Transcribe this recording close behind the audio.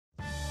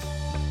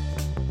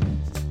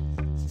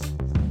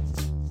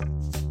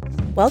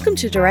Welcome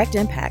to Direct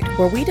Impact,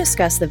 where we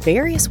discuss the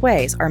various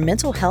ways our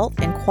mental health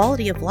and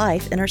quality of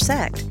life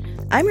intersect.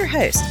 I'm your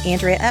host,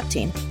 Andrea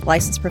Epting,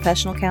 licensed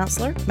professional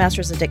counselor,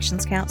 master's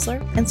addictions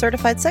counselor, and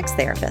certified sex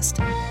therapist.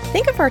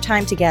 Think of our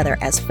time together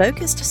as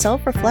focused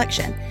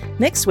self-reflection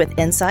mixed with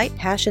insight,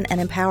 passion, and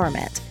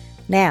empowerment.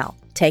 Now,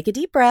 take a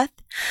deep breath.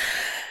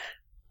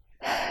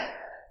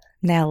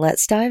 Now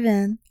let's dive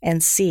in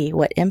and see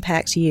what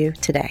impacts you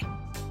today.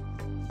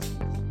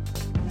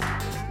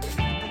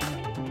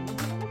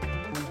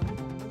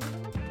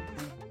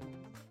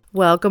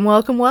 Welcome,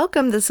 welcome,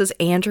 welcome. This is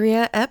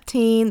Andrea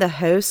Epting, the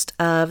host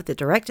of the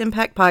Direct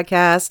Impact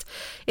Podcast.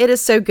 It is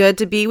so good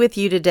to be with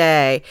you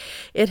today.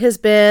 It has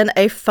been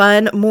a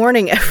fun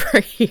morning over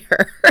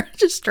here,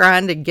 just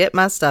trying to get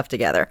my stuff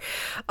together.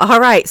 All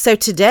right, so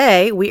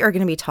today we are going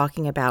to be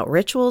talking about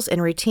rituals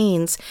and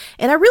routines,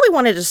 and I really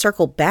wanted to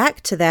circle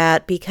back to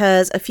that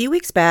because a few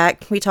weeks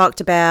back we talked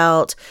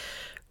about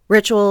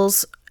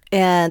rituals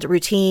and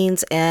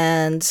routines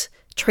and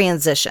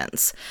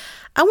transitions.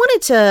 I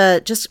wanted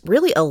to just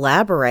really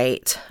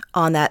elaborate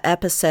on that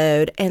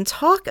episode and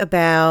talk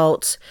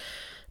about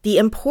the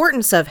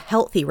importance of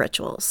healthy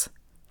rituals,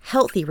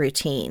 healthy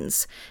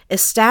routines,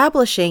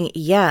 establishing,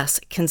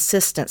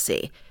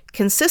 consistency.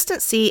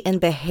 Consistency in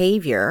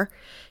behavior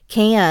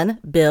can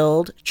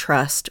build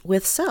trust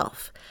with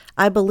self.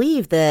 I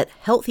believe that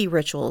healthy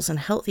rituals and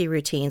healthy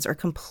routines are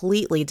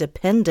completely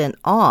dependent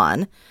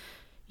on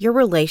your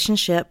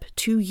relationship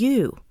to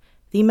you.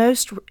 The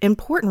most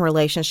important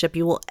relationship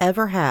you will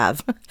ever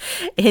have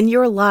in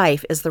your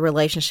life is the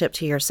relationship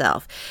to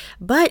yourself.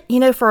 But,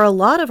 for a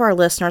lot of our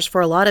listeners,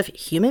 for a lot of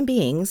human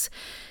beings,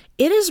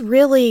 it is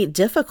really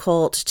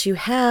difficult to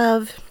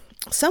have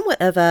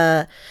somewhat of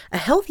a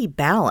healthy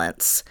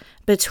balance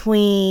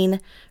between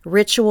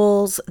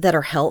rituals that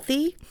are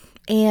healthy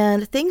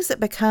and things that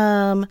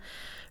become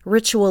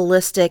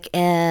ritualistic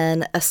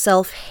in a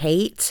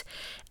self-hate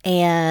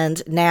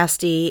and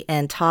nasty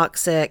and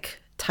toxic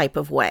type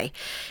of way.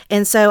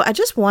 And so I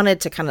just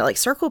wanted to kind of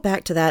circle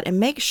back to that and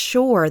make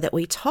sure that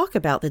we talk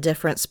about the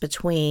difference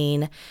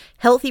between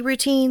healthy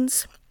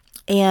routines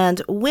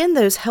and when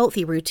those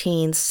healthy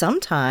routines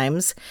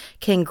sometimes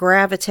can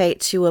gravitate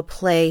to a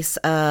place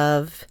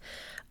of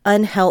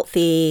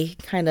unhealthy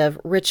kind of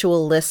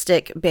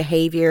ritualistic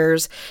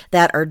behaviors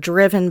that are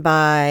driven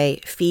by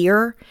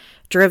fear,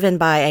 driven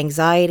by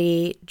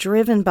anxiety,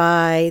 driven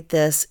by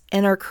this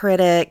inner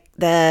critic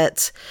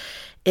that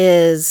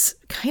is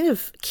kind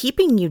of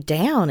keeping you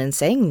down and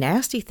saying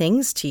nasty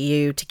things to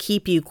you to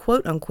keep you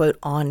quote unquote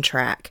on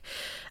track.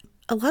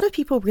 A lot of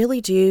people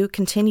really do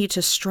continue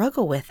to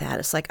struggle with that.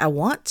 It's I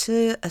want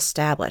to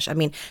establish,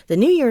 the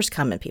new year's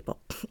coming, people.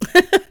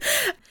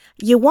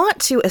 You want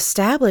to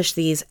establish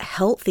these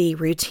healthy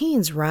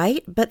routines,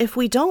 right? But if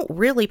we don't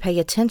really pay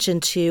attention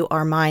to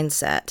our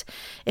mindset,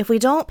 if we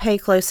don't pay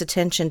close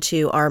attention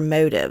to our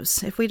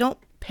motives, if we don't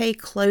pay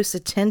close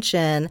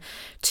attention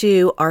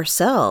to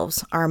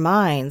ourselves, our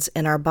minds,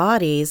 and our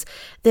bodies,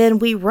 then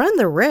we run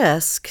the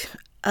risk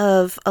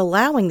of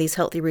allowing these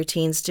healthy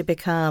routines to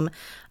become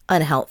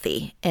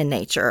unhealthy in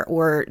nature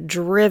or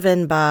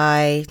driven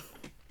by,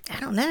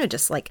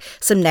 just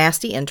some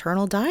nasty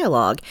internal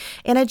dialogue.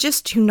 And I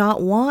just do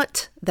not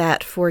want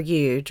that for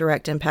you,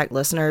 Direct Impact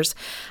listeners.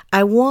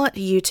 I want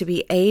you to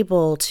be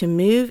able to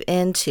move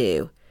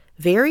into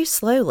very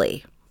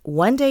slowly,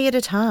 one day at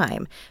a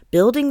time,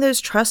 building those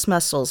trust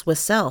muscles with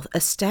self,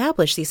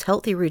 establish these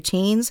healthy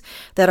routines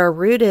that are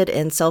rooted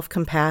in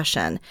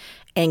self-compassion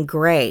and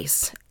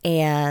grace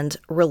and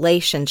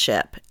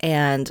relationship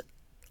and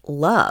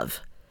love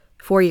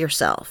for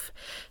yourself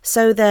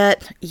so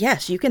that,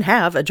 yes, you can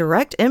have a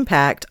direct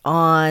impact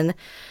on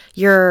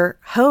your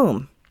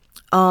home,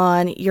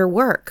 on your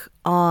work,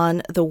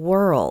 on the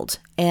world,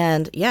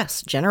 and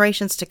yes,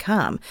 generations to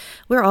come.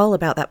 We're all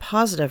about that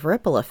positive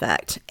ripple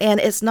effect. And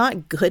it's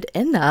not good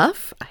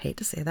enough, I hate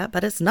to say that,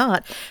 but it's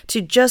not,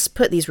 to just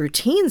put these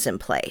routines in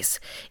place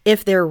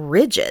if they're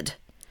rigid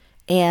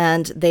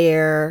and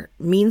they're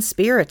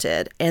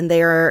mean-spirited and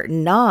they're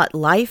not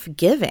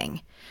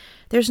life-giving.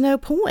 There's no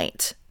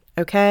point,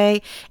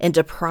 okay, in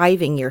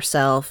depriving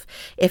yourself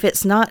if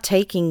it's not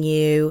taking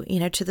you,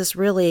 to this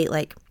really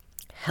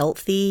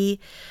healthy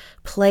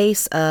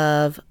place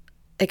of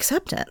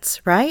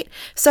acceptance, right?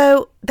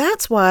 So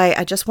that's why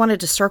I just wanted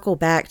to circle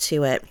back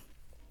to it.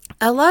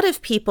 A lot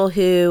of people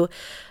who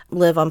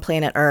live on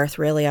planet Earth,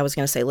 really, I was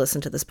going to say listen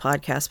to this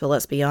podcast, but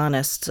let's be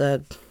honest,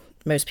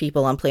 most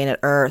people on planet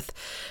Earth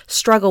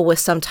struggle with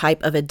some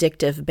type of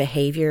addictive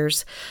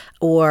behaviors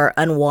or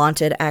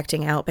unwanted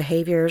acting out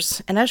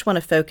behaviors. And I just want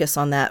to focus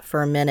on that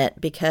for a minute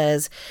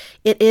because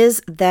it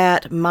is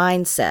that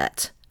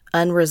mindset,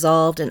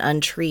 unresolved and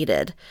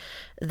untreated,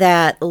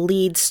 that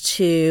leads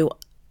to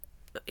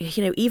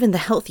even the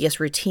healthiest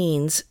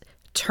routines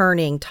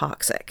turning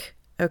toxic,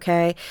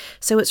 okay?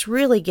 So it's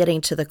really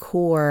getting to the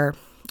core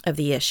of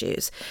the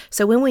issues.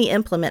 So when we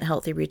implement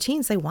healthy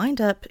routines, they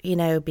wind up,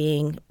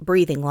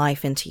 breathing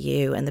life into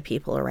you and the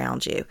people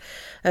around you,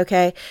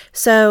 okay?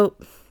 So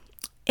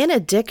in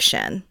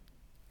addiction,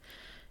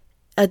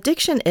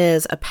 Addiction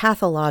is a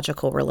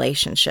pathological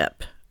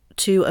relationship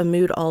to a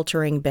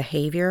mood-altering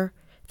behavior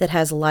that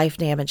has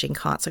life-damaging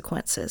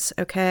consequences,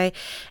 okay?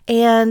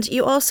 And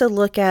you also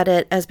look at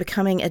it as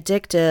becoming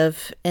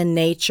addictive in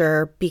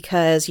nature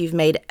because you've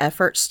made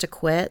efforts to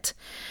quit,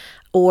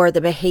 or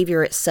the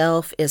behavior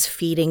itself is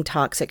feeding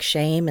toxic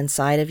shame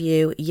inside of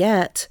you,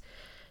 yet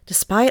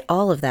despite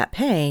all of that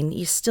pain,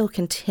 you still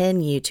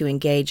continue to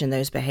engage in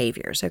those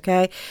behaviors,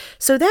 okay?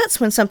 So that's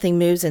when something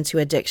moves into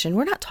addiction.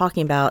 We're not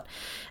talking about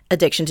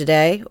addiction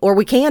today, or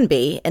we can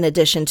be in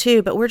addition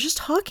to, but we're just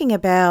talking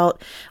about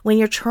when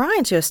you're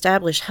trying to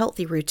establish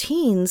healthy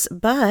routines,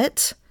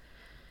 but,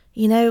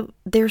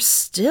 there's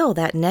still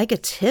that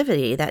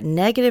negativity, that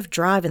negative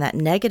drive, and that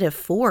negative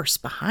force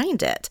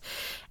behind it.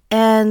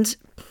 And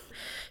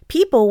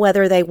people,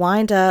 whether they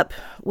wind up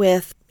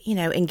with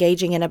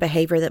engaging in a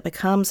behavior that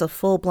becomes a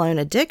full-blown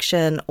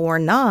addiction or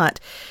not,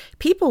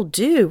 people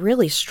do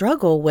really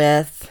struggle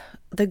with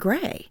the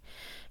gray.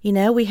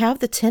 We have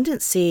the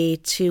tendency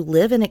to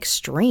live in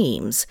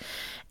extremes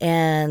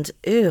and,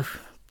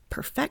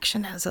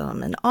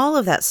 perfectionism and all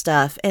of that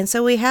stuff. And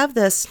so we have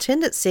this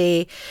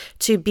tendency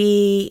to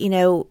be,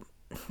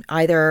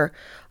 either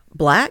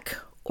black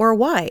or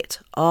white,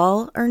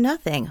 all or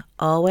nothing,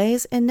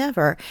 always and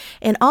never.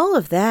 And all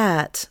of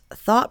that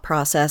thought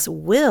process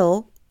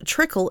will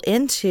trickle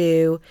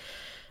into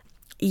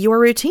your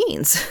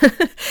routines.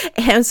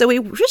 And so we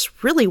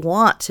just really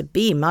want to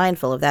be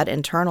mindful of that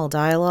internal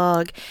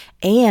dialogue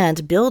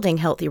and building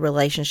healthy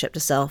relationship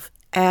to self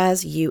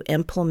as you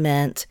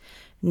implement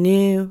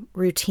new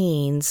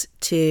routines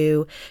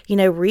to,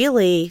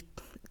 really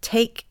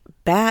take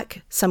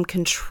back some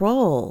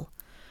control,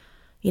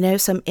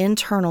 some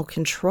internal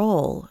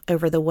control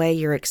over the way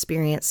you're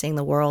experiencing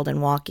the world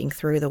and walking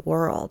through the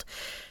world.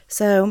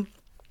 So,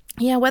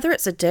 whether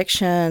it's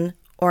addiction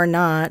or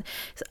not,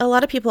 a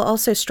lot of people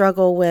also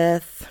struggle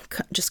with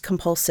just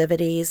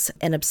compulsivities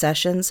and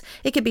obsessions.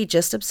 It could be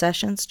just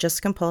obsessions,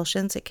 just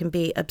compulsions. It can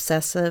be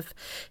obsessive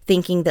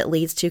thinking that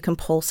leads to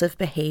compulsive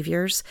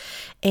behaviors.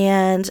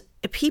 And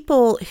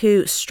people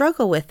who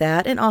struggle with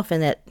that, and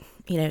often it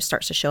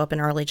starts to show up in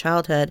early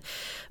childhood.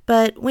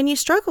 But when you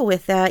struggle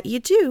with that, you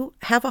do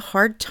have a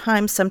hard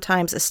time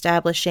sometimes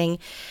establishing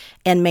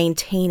and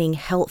maintaining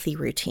healthy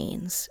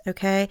routines,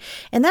 okay?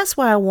 And that's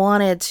why I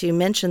wanted to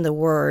mention the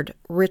word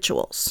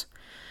rituals.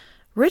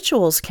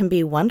 Rituals can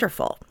be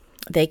wonderful.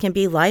 They can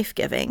be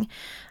life-giving,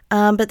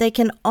 but they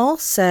can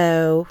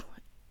also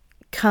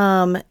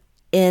come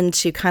in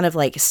to kind of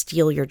like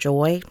steal your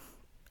joy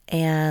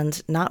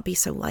and not be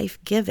so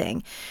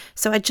life-giving.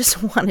 So I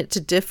just wanted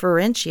to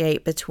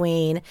differentiate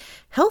between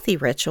healthy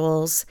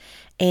rituals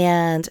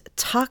and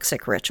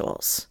toxic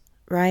rituals,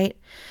 right?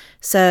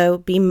 So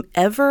be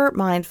ever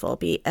mindful,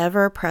 be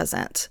ever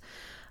present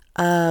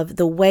of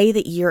the way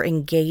that you're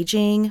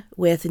engaging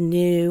with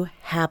new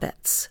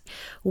habits.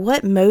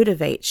 What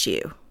motivates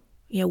you?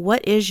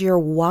 What is your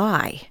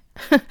why?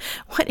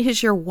 What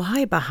is your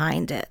why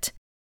behind it?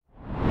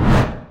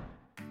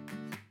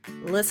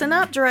 Listen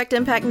up, Direct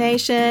Impact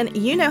Nation.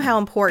 You know how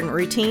important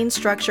routine,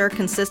 structure,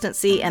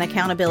 consistency, and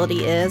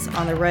accountability is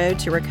on the road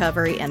to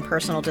recovery and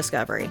personal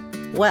discovery.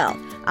 Well,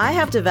 I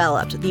have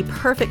developed the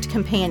perfect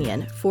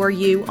companion for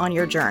you on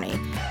your journey.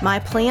 My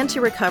Plan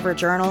to Recover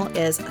journal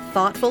is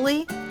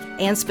thoughtfully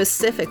and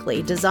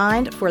specifically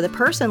designed for the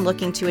person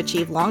looking to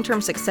achieve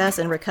long-term success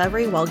in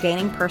recovery while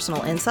gaining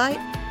personal insight,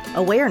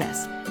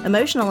 awareness,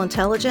 emotional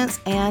intelligence,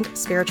 and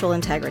spiritual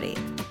integrity.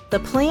 The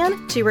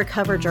Plan to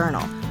Recover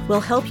journal will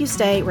help you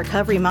stay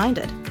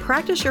recovery-minded,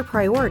 practice your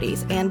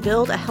priorities, and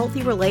build a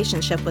healthy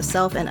relationship with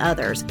self and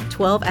others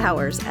 12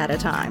 hours at a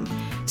time.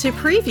 To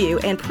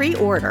preview and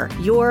pre-order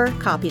your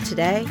copy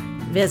today,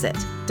 visit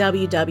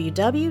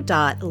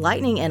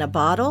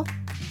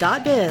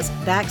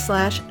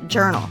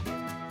www.lightninginabottle.biz/journal.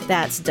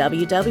 That's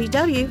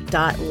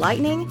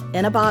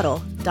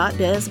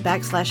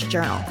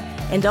www.lightninginabottle.biz/journal.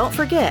 And don't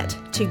forget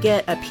to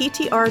get a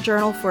PTR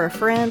journal for a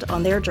friend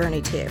on their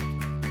journey too.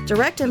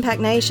 Direct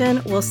Impact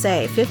Nation will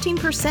save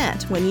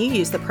 15% when you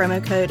use the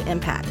promo code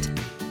IMPACT.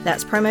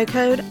 That's promo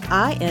code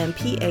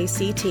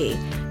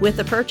IMPACT. With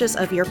the purchase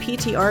of your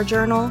PTR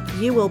journal,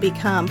 you will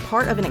become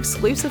part of an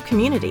exclusive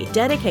community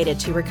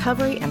dedicated to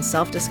recovery and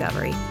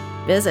self-discovery.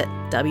 Visit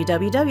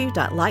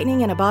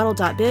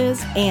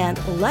www.lightninginabottle.biz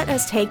and let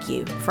us take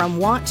you from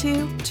want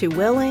to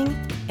willing,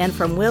 and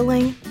from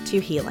willing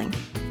to healing.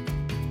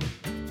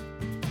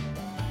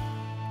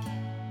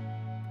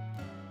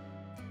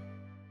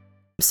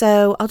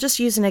 So I'll just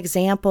use an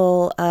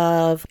example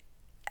of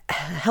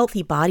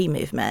healthy body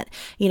movement,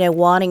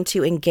 wanting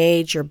to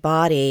engage your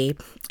body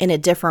in a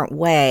different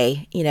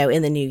way,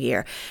 in the new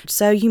year.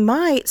 So you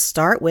might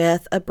start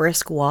with a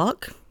brisk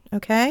walk,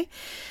 okay?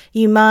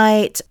 You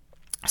might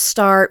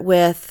start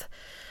with,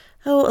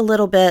 a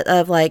little bit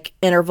of like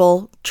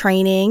interval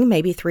training,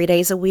 maybe 3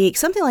 days a week,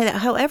 something like that.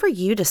 However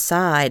you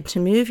decide to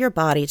move your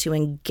body, to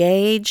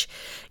engage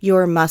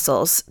your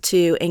muscles,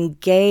 to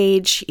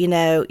engage,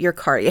 your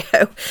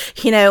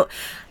cardio,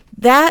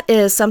 that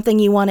is something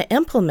you want to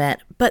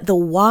implement. But the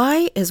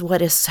why is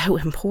what is so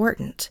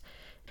important.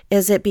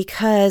 Is it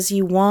because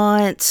you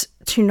want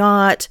to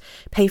not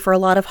pay for a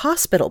lot of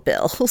hospital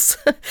bills?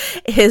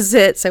 Is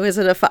it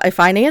a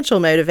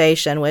financial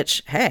motivation,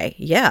 which, hey,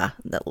 yeah,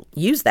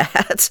 use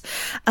that.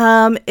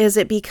 Is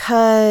it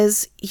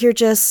because you're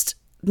just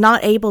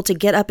not able to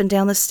get up and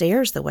down the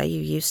stairs the way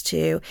you used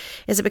to?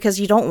 Is it because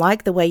you don't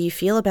like the way you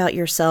feel about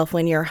yourself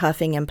when you're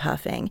huffing and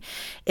puffing?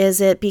 Is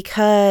it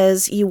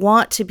because you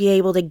want to be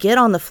able to get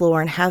on the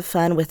floor and have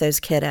fun with those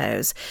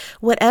kiddos?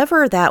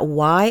 Whatever that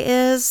why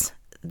is,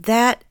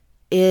 that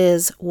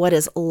is what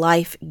is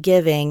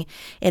life-giving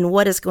and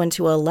what is going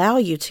to allow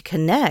you to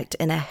connect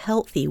in a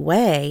healthy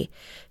way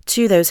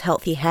to those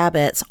healthy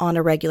habits on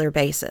a regular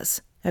basis,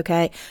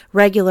 okay?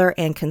 Regular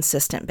and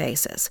consistent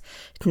basis.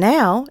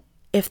 Now,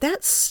 if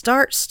that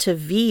starts to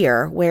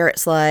veer where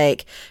it's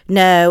like,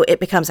 no, it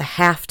becomes a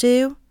have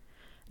to,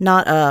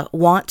 not a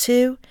want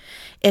to.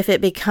 If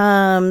it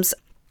becomes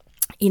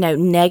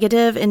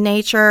negative in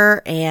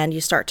nature and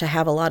you start to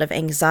have a lot of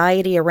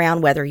anxiety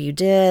around whether you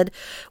did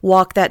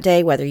walk that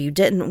day, whether you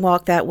didn't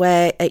walk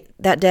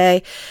that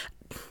day,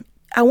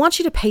 I want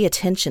you to pay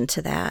attention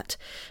to that,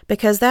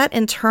 because that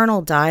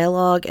internal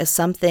dialogue is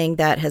something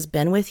that has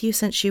been with you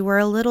since you were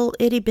a little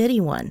itty bitty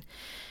one.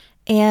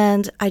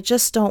 And I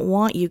just don't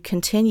want you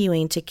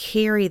continuing to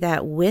carry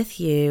that with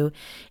you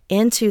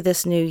into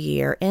this new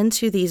year,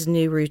 into these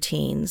new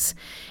routines,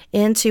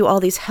 into all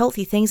these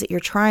healthy things that you're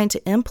trying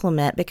to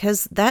implement,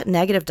 because that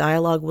negative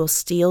dialogue will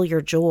steal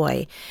your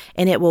joy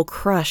and it will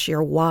crush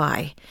your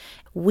why.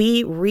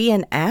 We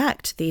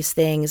reenact these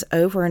things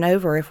over and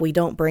over if we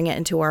don't bring it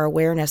into our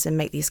awareness and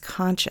make these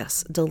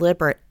conscious,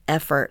 deliberate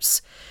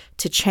efforts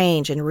to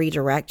change and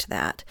redirect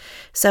that.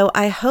 So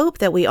I hope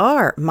that we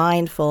are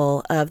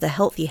mindful of the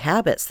healthy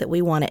habits that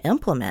we want to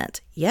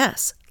implement.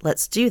 Yes,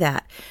 let's do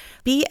that.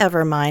 Be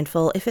ever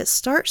mindful if it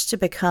starts to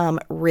become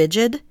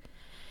rigid,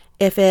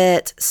 if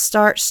it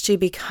starts to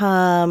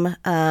become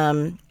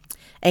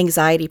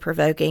anxiety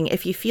provoking,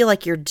 if you feel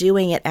like you're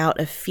doing it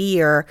out of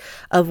fear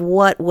of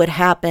what would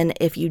happen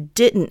if you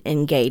didn't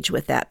engage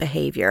with that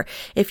behavior,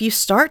 if you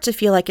start to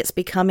feel like it's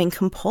becoming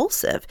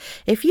compulsive,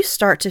 if you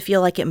start to feel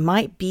like it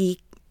might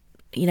be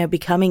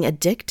becoming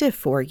addictive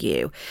for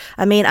you.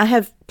 I mean,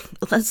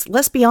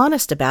 let's be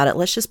honest about it.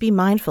 Let's just be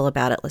mindful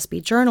about it. Let's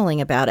be journaling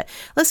about it.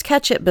 Let's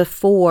catch it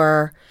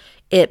before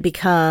it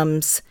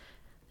becomes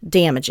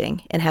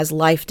damaging and has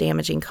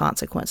life-damaging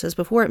consequences,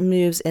 before it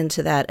moves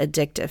into that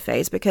addictive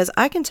phase. Because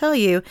I can tell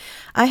you,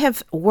 I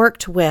have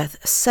worked with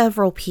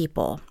several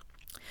people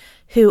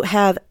who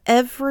have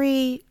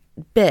every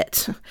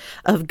bit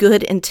of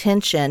good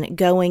intention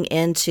going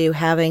into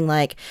having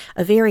like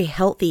a very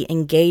healthy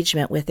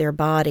engagement with their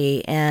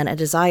body and a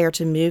desire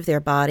to move their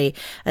body,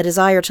 a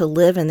desire to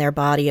live in their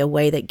body a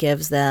way that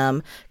gives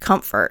them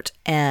comfort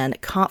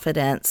and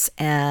confidence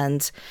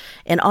and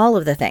all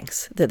of the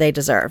things that they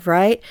deserve,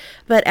 right?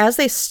 But as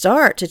they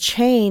start to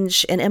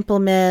change and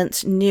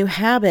implement new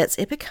habits,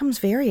 it becomes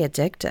very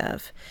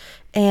addictive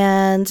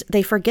and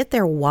they forget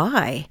their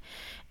why,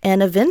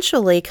 and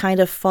eventually kind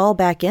of fall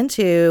back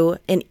into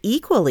an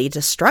equally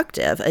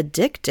destructive,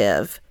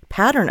 addictive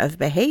pattern of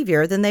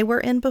behavior than they were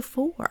in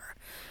before.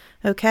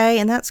 Okay,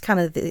 and that's kind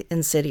of the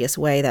insidious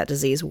way that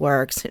disease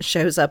works. It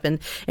shows up in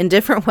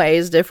different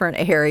ways, different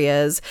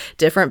areas,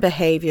 different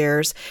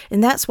behaviors,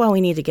 and that's why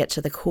we need to get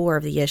to the core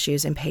of the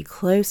issues and pay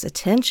close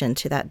attention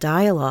to that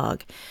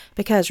dialogue.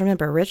 Because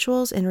remember,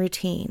 rituals and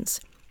routines,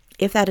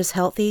 if that is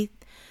healthy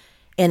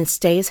and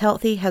stays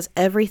healthy, has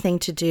everything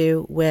to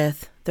do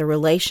with the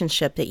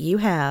relationship that you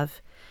have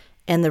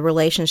and the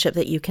relationship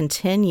that you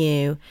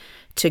continue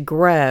to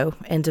grow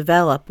and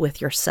develop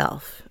with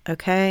yourself,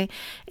 okay?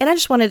 And I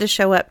just wanted to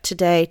show up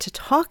today to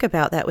talk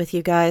about that with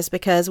you guys,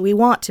 because we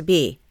want to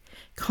be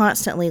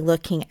constantly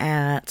looking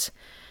at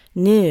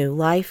new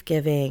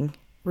life-giving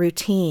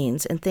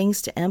routines and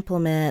things to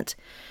implement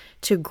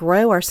to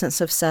grow our sense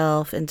of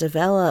self and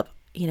develop,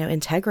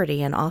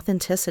 integrity and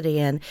authenticity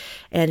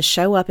and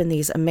show up in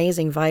these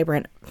amazing,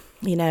 vibrant,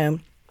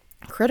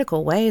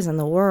 critical ways in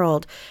the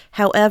world.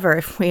 However,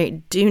 if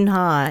we do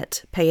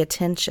not pay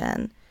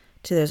attention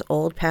to those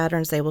old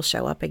patterns, they will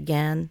show up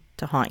again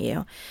to haunt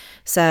you.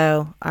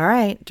 So, all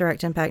right,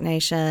 Direct Impact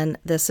Nation,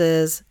 this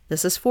is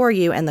for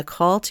you. And the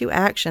call to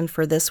action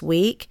for this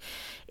week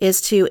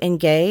is to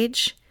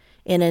engage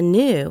in a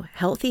new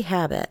healthy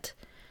habit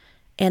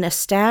and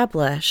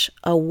establish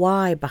a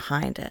why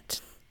behind it.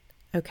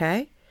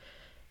 Okay?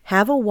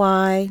 Have a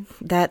why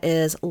that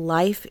is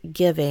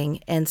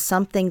life-giving and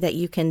something that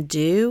you can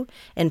do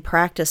and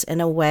practice in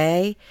a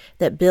way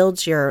that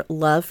builds your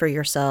love for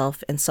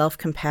yourself and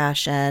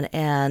self-compassion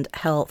and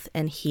health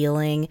and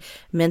healing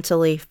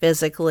mentally,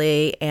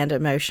 physically, and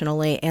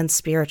emotionally and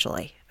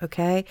spiritually,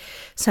 okay?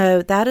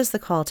 So that is the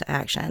call to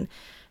action.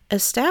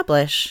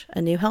 Establish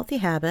a new healthy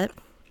habit.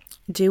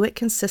 Do it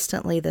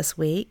consistently this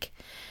week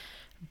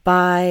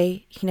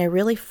by,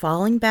 really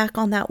falling back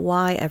on that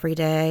why every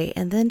day,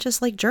 and then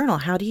just journal.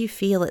 How do you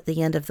feel at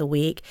the end of the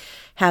week,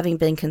 having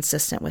been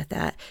consistent with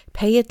that?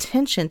 Pay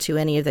attention to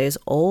any of those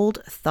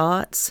old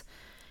thoughts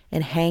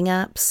and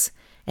hang-ups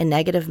and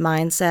negative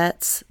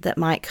mindsets that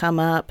might come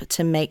up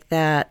to make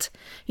that,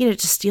 to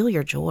steal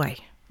your joy,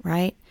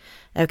 right?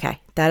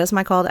 Okay, that is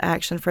my call to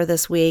action for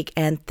this week.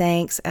 And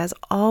thanks, as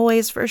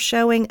always, for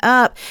showing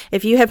up.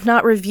 If you have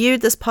not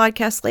reviewed this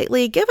podcast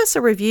lately, give us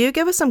a review.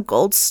 Give us some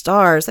gold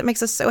stars. That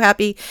makes us so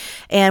happy.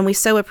 And we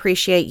so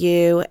appreciate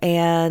you.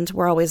 And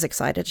we're always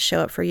excited to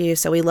show up for you.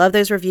 So we love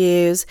those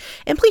reviews.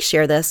 And please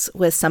share this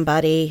with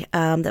somebody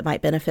that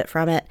might benefit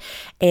from it.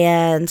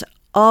 And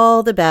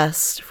all the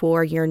best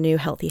for your new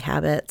healthy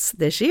habits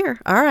this year.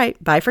 All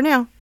right, bye for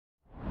now.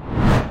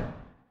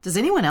 Does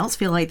anyone else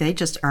feel like they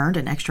just earned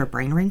an extra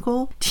brain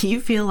wrinkle? Do you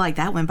feel like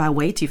that went by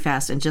way too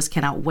fast and just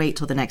cannot wait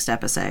till the next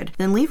episode?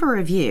 Then leave a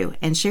review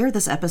and share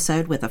this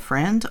episode with a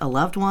friend, a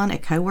loved one, a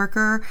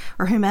coworker,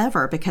 or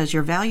whomever, because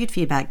your valued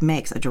feedback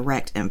makes a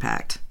direct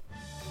impact.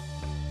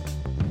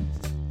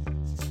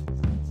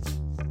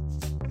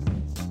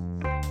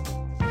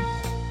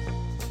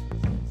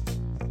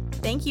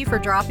 Thank you for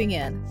dropping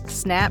in.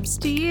 Snaps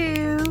to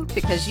you,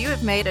 because you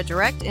have made a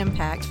direct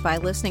impact by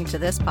listening to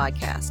this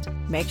podcast.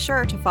 Make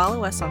sure to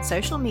follow us on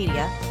social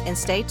media and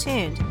stay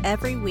tuned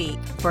every week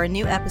for a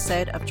new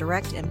episode of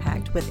Direct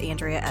Impact with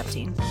Andrea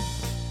Epting.